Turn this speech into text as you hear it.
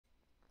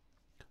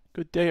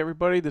Good day,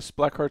 everybody. This is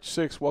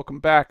Blackheart6. Welcome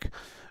back.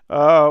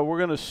 We're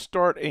going to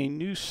start a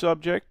new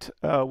subject.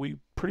 We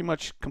pretty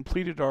much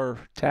completed our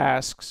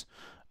tasks,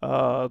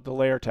 the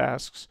layer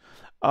tasks.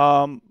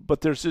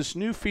 But there's this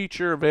new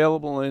feature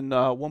available in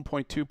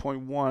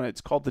 1.2.1.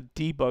 It's called the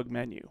debug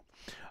menu.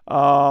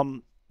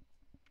 Um,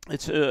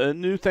 it's a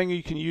new thing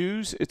you can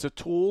use. It's a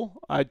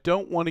tool. I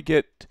don't want to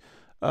get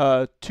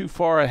too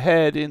far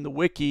ahead in the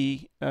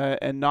wiki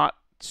and not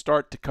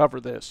start to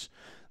cover this.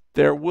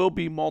 There will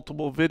be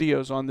multiple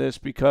videos on this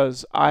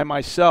because I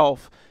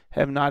myself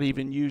have not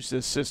even used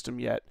this system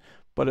yet,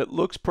 but it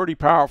looks pretty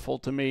powerful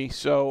to me.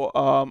 So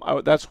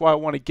that's why I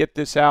want to get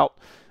this out.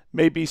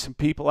 Maybe some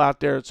people out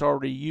there that's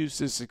already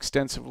used this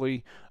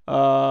extensively,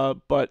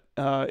 but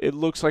it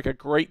looks like a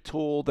great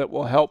tool that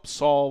will help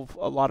solve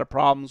a lot of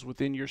problems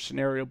within your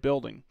scenario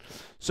building.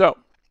 So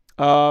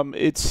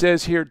it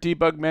says here,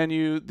 debug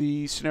menu.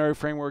 The scenario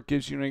framework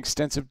gives you an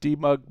extensive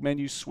debug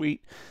menu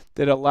suite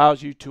that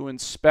allows you to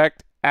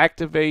inspect,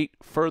 activate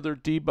further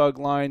debug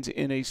lines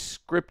in a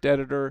script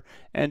editor,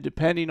 and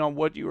depending on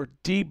what you are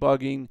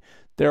debugging,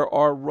 there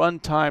are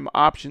runtime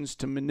options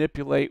to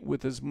manipulate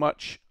with as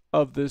much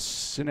of this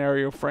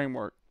scenario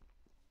framework.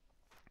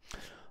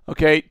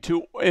 Okay,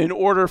 in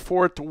order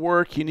for it to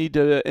work, you need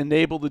to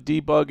enable the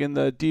debug in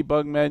the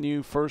debug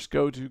menu. First,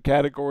 go to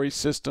Category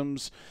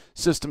Systems,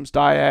 Systems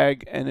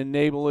Diag, and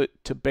enable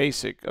it to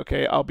Basic.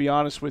 Okay, I'll be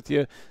honest with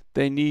you,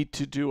 they need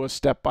to do a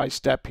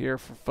step-by-step here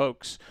for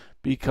folks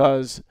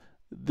because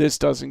this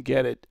doesn't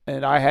get it,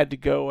 and I had to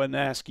go and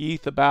ask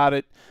ETH about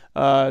it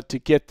to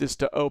get this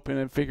to open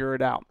and figure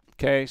it out.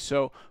 Okay,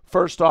 so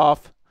first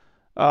off,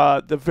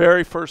 the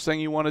very first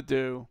thing you want to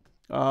do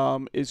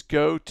is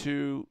go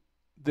to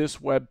this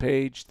web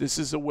page. This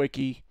is a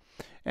wiki,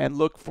 and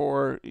look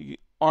for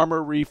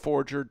Armor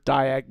Reforger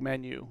Diag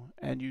menu,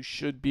 and you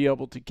should be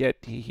able to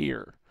get to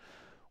here.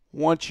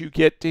 Once you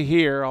get to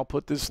here, I'll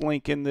put this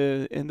link in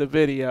the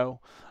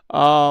video.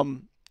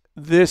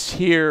 This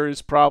here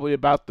is probably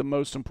about the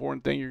most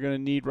important thing you're going to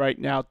need right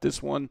now.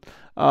 This one,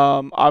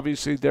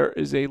 obviously there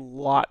is a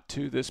lot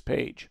to this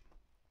page,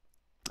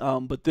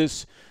 but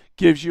this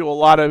gives you a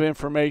lot of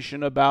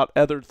information about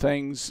other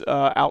things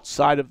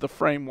outside of the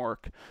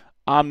framework.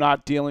 I'm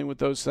not dealing with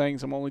those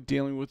things. I'm only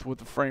dealing with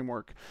the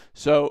framework.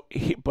 So,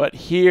 but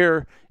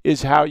here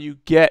is how you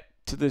get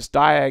to this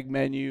diag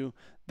menu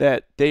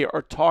that they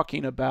are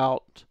talking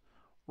about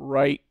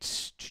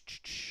right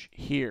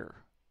here.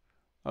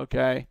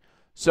 Okay.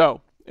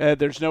 So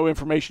there's no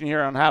information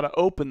here on how to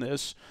open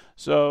this.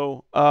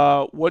 So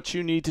what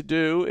you need to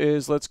do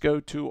is, let's go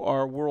to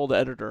our world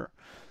editor.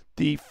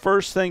 The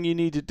first thing you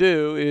need to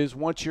do is,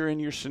 once you're in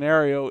your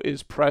scenario,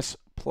 is press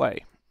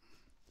play.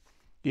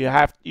 You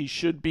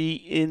should be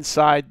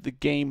inside the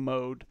game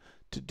mode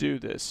to do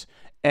this,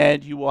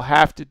 and you will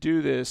have to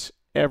do this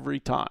every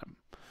time.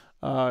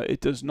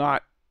 It does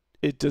not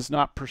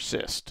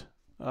persist,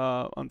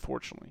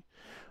 unfortunately.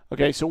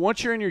 Okay, so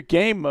once you're in your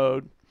game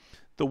mode,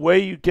 the way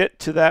you get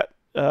to that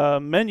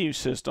menu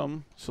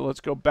system, so let's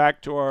go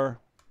back to our,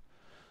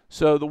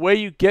 so the way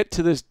you get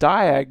to this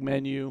diag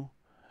menu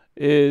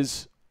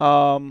is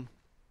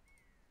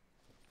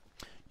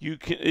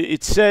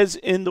it says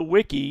in the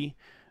wiki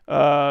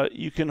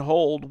you can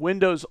hold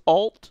Windows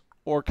Alt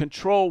or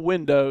Control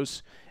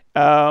Windows.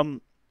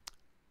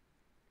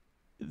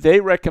 They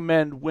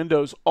recommend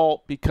Windows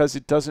Alt because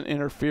it doesn't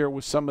interfere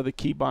with some of the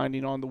key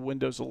binding on the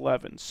Windows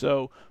 11.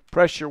 So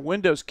press your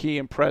Windows key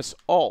and press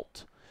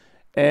Alt,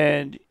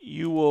 and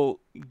you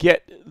will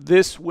get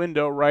this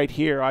window right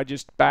here. I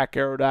just back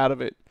arrowed out of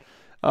it.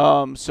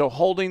 So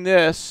holding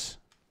this,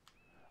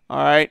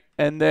 all right,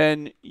 and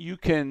then you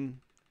can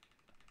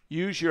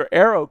use your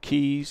arrow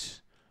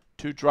keys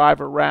to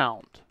drive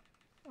around,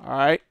 all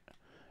right,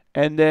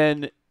 and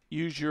then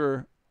use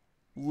your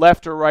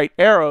left or right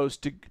arrows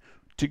to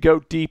go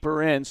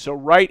deeper in. So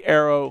right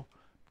arrow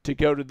to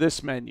go to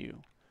this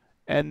menu,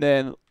 and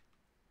then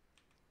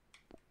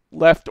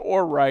left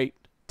or right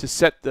to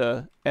set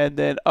the, and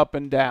then up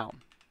and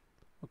down.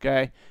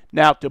 Okay,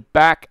 now to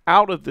back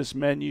out of this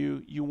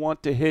menu, you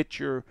want to hit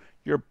your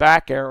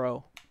back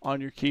arrow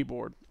on your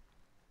keyboard,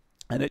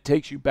 and it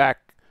takes you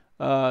back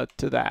to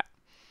that.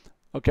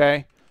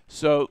 Okay,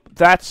 so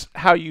that's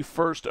how you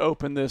first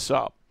open this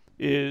up,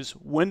 is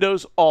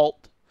Windows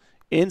Alt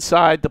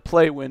inside the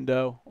play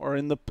window or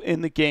in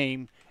the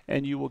game,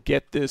 and you will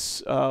get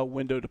this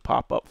window to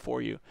pop up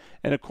for you.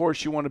 And of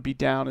course you want to be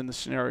down in the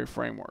scenario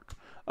framework.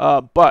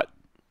 But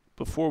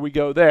before we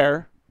go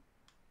there,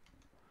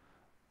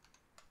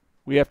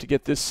 we have to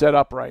get this set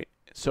up right.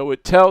 So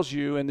it tells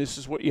you, and this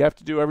is what you have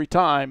to do every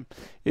time,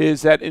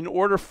 is that in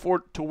order for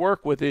it to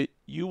work with it,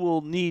 you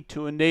will need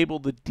to enable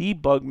the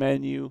debug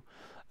menu,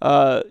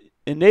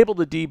 enable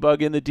the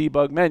debug in the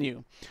debug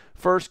menu.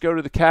 First, go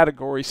to the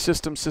category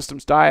Systems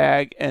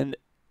Diag and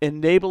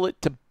enable it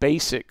to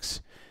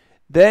Basics.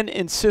 Then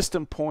in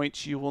System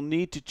Points, you will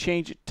need to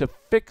change it to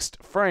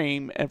Fixed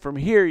Frame, and from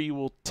here you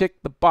will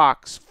tick the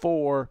box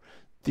for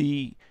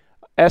the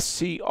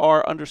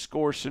SCR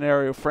underscore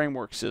scenario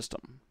framework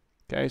system.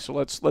 Okay, so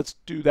let's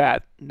do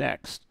that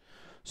next.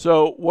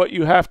 So what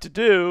you have to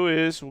do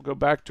is, we'll go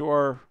back to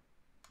our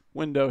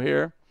window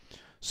here.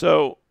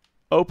 So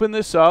open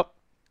this up,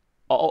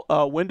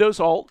 Windows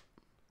Alt,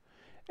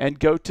 and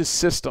go to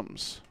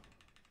Systems.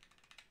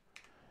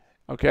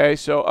 Okay,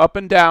 so up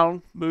and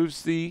down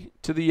moves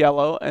to the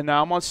yellow, and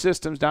now I'm on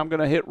Systems. Now I'm going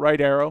to hit right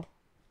arrow,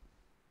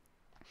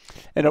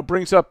 and it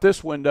brings up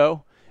this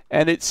window,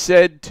 and it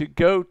said to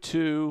go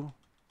to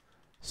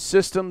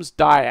Systems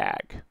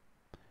Diag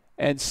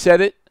and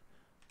set it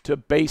to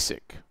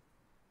Basic.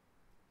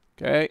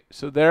 Okay,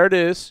 so there it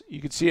is.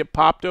 You can see it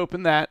popped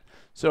open that.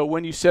 So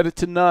when you set it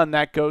to none,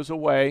 that goes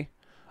away.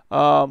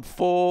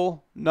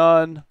 Full,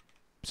 none.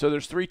 So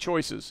there's 3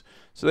 choices.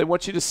 So they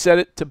want you to set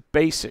it to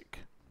Basic.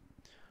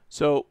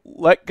 So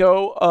let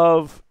go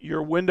of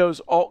your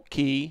Windows Alt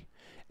key,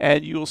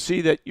 and you'll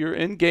see that you're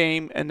in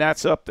game, and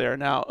that's up there.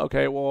 Now,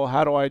 okay, well,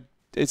 how do I?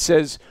 It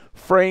says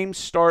frame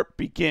start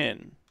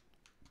begin.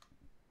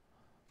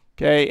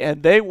 Okay,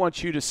 and they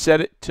want you to set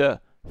it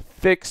to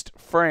fixed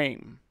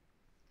frame.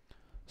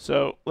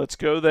 So let's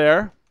go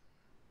there.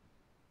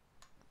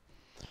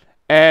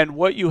 And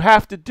what you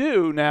have to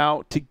do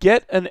now to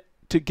get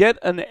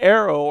an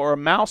arrow or a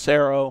mouse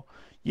arrow,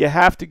 you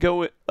have to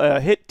go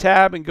hit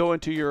tab and go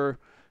into your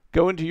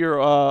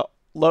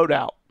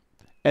loadout,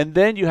 and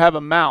then you have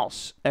a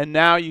mouse, and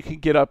now you can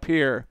get up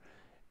here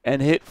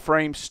and hit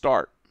frame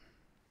start.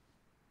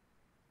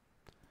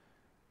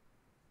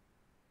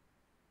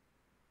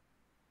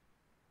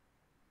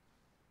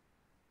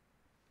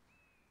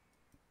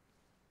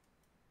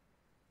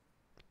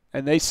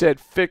 And they said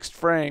fixed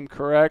frame,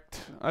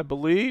 correct? I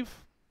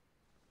believe.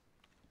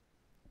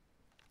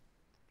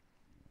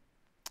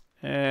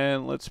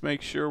 And let's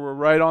make sure we're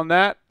right on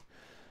that.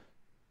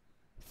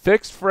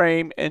 Fixed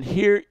frame, and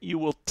here you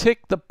will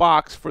tick the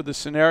box for the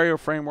scenario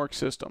framework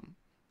system.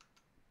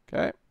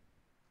 Okay.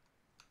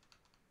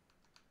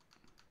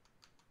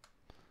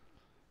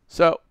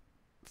 So,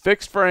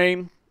 fixed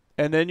frame,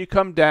 and then you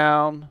come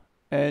down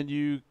and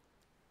you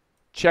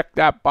check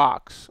that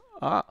box.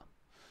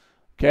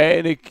 Okay,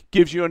 and it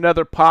gives you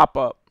another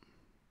pop-up.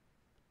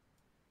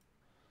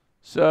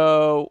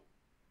 So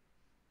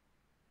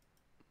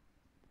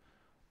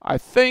I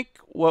think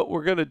what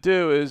we're going to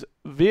do is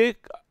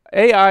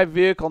AI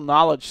vehicle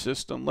knowledge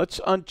system. Let's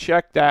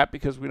uncheck that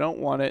because we don't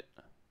want it.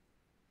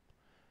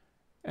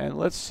 And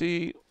let's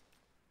see.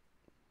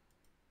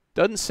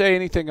 Doesn't say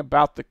anything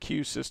about the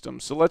queue system.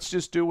 So let's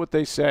just do what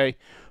they say.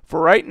 For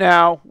right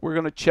now, we're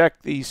going to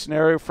check the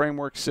scenario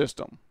framework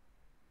system.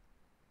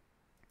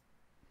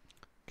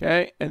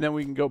 Okay, and then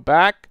we can go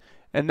back,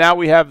 and now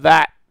we have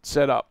that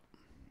set up.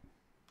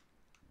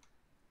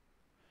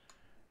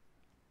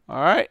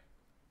 All right.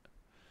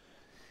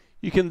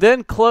 You can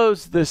then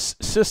close this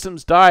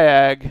systems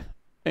diag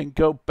and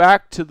go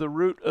back to the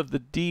root of the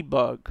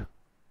debug.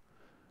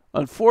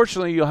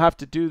 Unfortunately, you'll have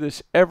to do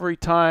this every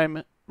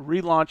time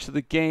relaunch of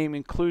the game,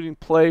 including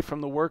play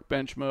from the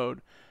workbench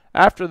mode.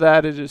 After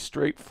that, it is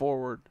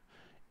straightforward.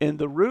 In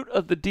the root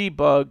of the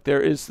debug,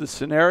 there is the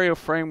scenario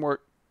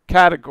framework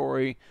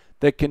category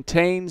that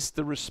contains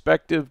the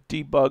respective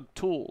debug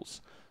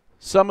tools.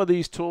 Some of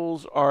these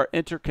tools are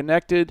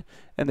interconnected,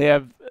 and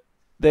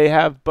they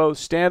have both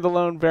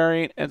standalone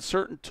variant and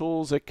certain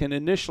tools that can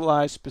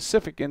initialize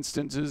specific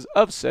instances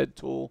of said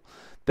tool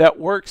that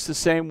works the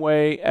same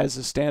way as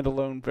a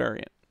standalone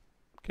variant.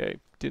 Okay,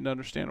 didn't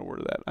understand a word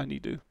of that. I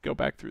need to go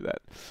back through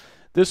that.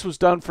 This was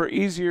done for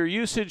easier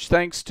usage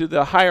thanks to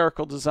the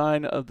hierarchical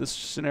design of the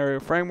scenario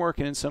framework,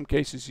 and in some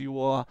cases you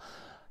will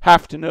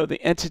have to know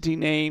the entity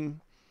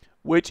name,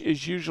 which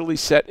is usually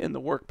set in the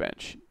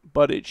workbench,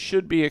 but it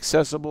should be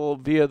accessible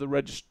via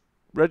the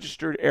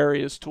registered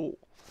areas tool.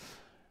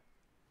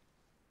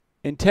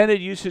 Intended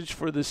usage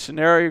for the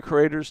scenario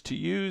creators to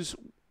use.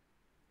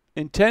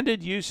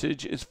 Intended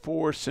usage is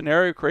for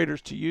scenario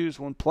creators to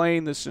use when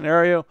playing the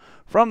scenario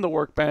from the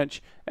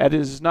workbench, and it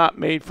is not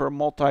made for a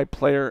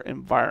multiplayer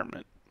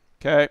environment.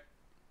 Okay,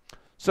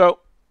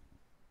 so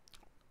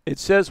it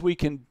says we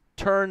can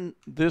turn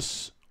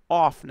this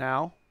off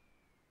now.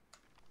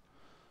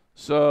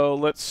 So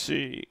let's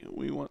see,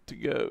 we want to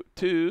go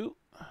to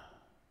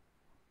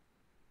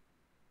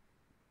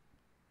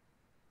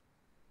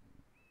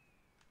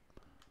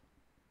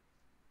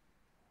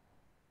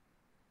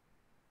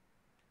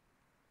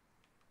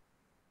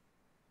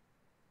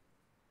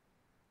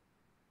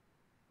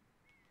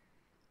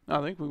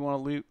I think we want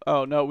to leave.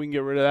 Oh, no, we can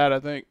get rid of that, I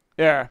think.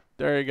 Yeah,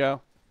 there you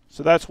go.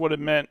 So that's what it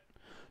meant.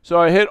 So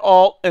I hit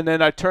Alt, and then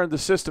I turned the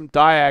system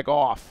diag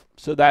off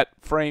so that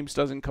frames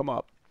doesn't come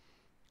up.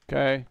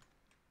 Okay.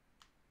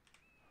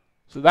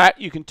 So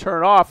that you can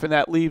turn off, and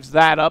that leaves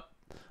that up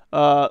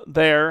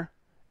there.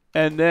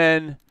 And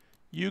then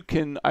you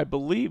can, I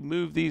believe,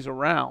 move these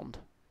around.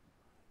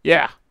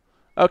 Yeah.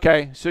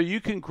 Okay, so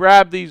you can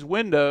grab these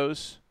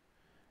windows,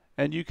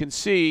 and you can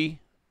see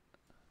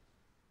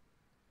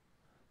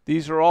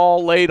these are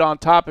all laid on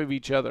top of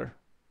each other.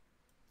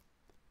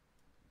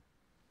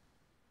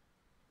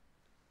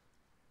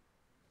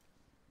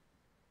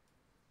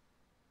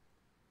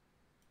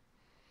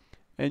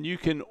 And you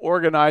can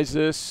organize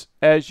this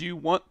as you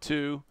want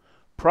to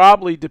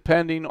probably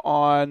depending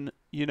on,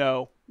 you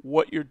know,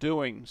 what you're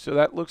doing. So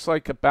that looks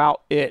like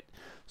about it.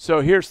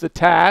 So here's the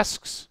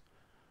tasks,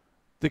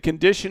 the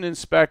condition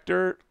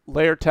inspector,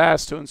 layer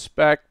task to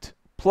inspect,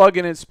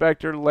 plugin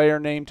inspector, layer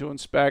name to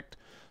inspect.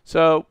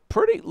 So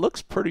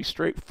looks pretty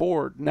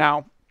straightforward.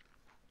 Now,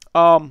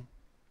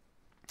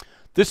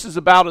 this is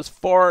about as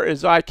far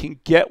as I can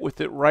get with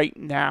it right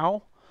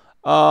now.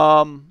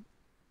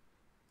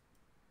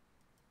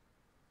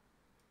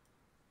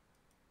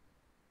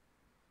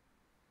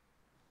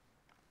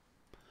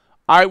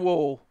 I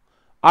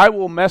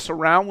will mess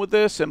around with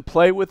this and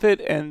play with it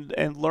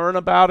and learn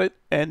about it,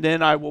 and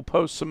then I will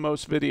post some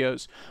most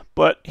videos.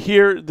 But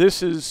here,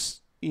 this is,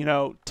 you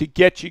know, to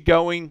get you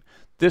going.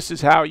 This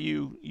is how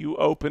you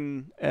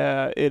open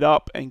it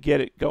up and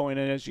get it going.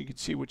 And as you can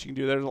see, what you can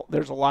do,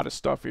 there's a lot of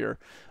stuff here.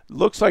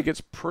 Looks like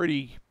it's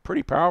pretty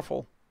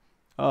powerful.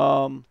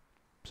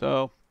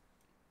 So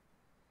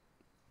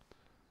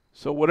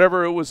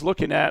whatever it was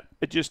looking at,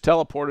 it just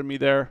teleported me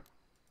there.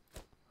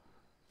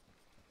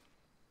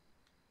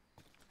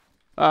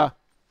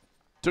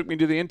 Took me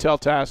to the Intel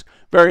task.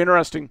 Very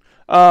interesting.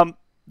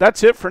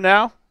 That's it for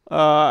now.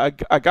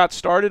 I got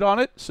started on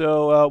it,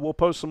 so we'll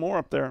post some more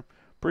up there.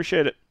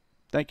 Appreciate it.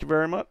 Thank you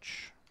very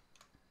much.